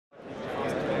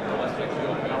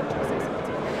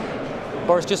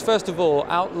Boris, just first of all,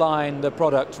 outline the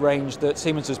product range that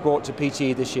Siemens has brought to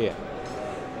PTE this year.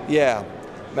 Yeah,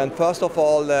 and first of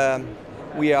all,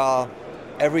 we are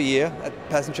every year at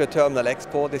Passenger Terminal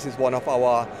Expo. This is one of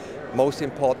our most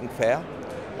important fair,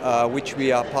 which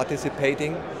we are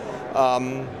participating.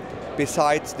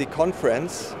 Besides the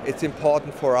conference, it's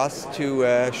important for us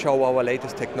to show our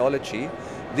latest technology.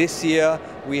 This year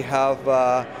we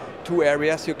have two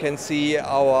areas. You can see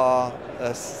our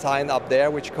sign up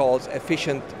there, which calls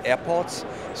efficient airports.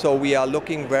 So we are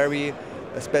looking very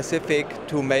specific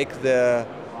to make the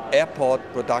airport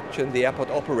production, the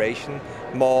airport operation,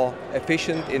 more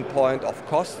efficient in point of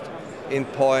cost, in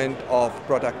point of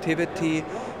productivity,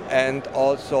 and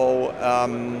also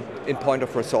in point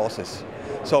of resources.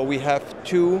 So we have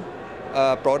two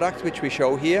products which we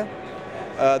show here.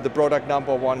 The product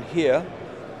number one here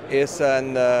is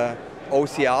an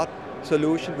OCR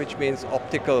solution, which means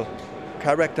optical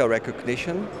character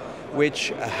recognition, which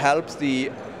helps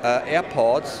the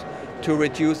airports to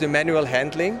reduce the manual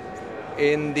handling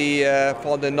in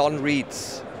for the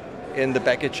non-reads in the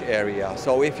baggage area.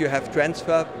 So if you have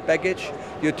transfer baggage,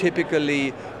 you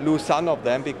typically lose some of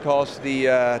them because the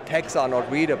tags are not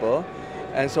readable.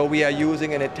 And so we are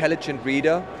using an intelligent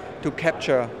reader to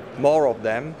capture more of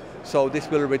them. So this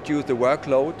will reduce the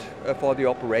workload for the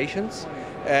operations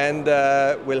and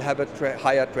will have a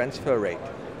higher transfer rate.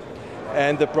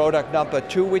 And the product number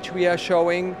two, which we are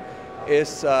showing,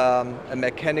 is a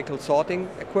mechanical sorting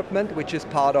equipment, which is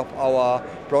part of our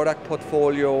product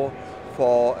portfolio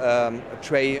for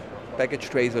baggage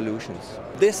tray solutions.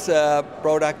 This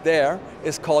product there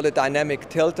is called a dynamic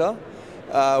tilter,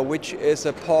 which is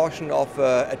a portion of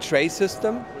a tray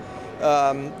system.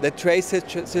 The tray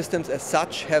systems as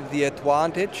such have the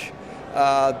advantage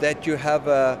that you have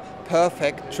a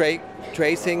perfect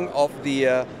tracing of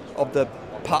the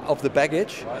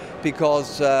baggage,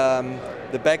 because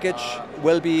the baggage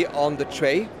will be on the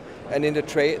tray, and in the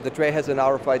tray has an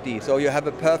RFID. So you have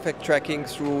a perfect tracking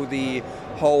through the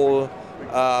whole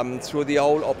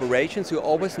operations. You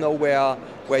always know where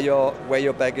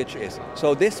your baggage is.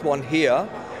 So this one here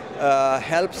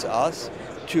helps us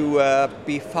to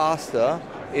be faster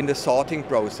in the sorting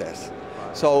process.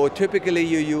 So typically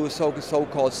you use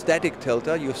so-called static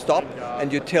tilter. You stop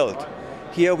and you tilt.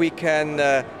 Here we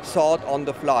can sort on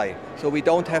the fly, so we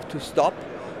don't have to stop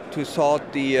to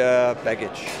sort the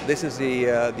baggage. This is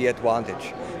the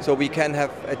advantage. So we can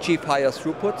achieve higher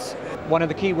throughputs. One of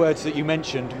the key words that you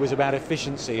mentioned was about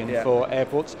efficiency and for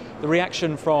airports. The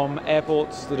reaction from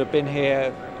airports that have been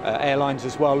here, airlines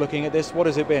as well, looking at this, what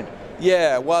has it been?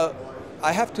 Yeah, well,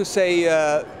 I have to say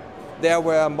they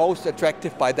were most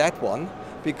attractive by that one,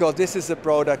 because this is a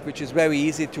product which is very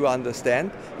easy to understand.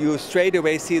 You straight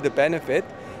away see the benefit,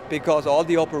 because all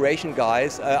the operation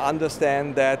guys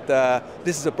understand that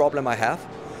this is a problem I have.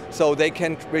 So they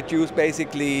can reduce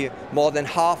basically more than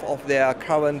half of their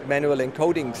current manual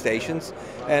encoding stations,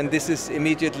 and this is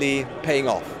immediately paying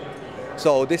off.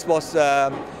 So this was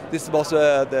the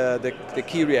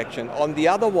key reaction. On the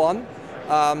other one,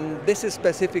 this is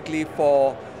specifically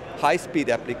for high-speed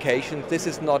applications. This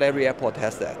is not every airport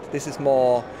has that. This is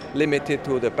more limited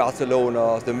to the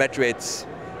Barcelonas, the Madrids.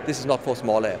 This is not for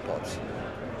smaller airports.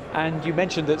 And you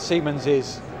mentioned that Siemens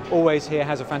is always here,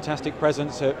 has a fantastic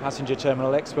presence at Passenger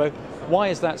Terminal Expo. Why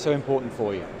is that so important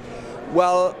for you?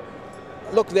 Well,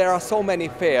 look, there are so many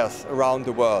fairs around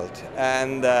the world,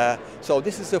 and so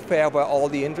this is a fair where all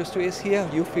the industry is here.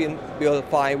 We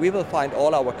will find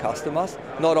all our customers,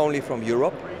 not only from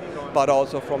Europe, but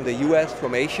also from the US,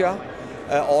 from Asia.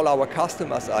 All our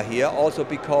customers are here, also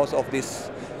because of this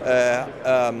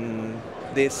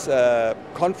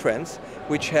conference,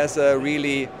 which is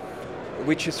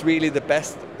really the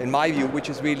best, in my view, which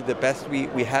is really the best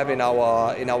we have in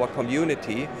our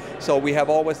community. So we have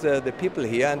always the people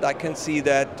here, and I can see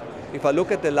that if I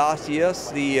look at the last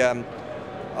years, the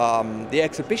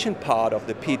exhibition part of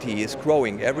the PTE is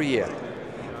growing every year,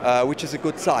 which is a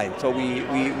good sign. So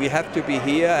we have to be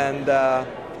here, and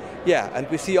and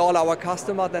we see all our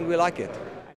customers, and we like it.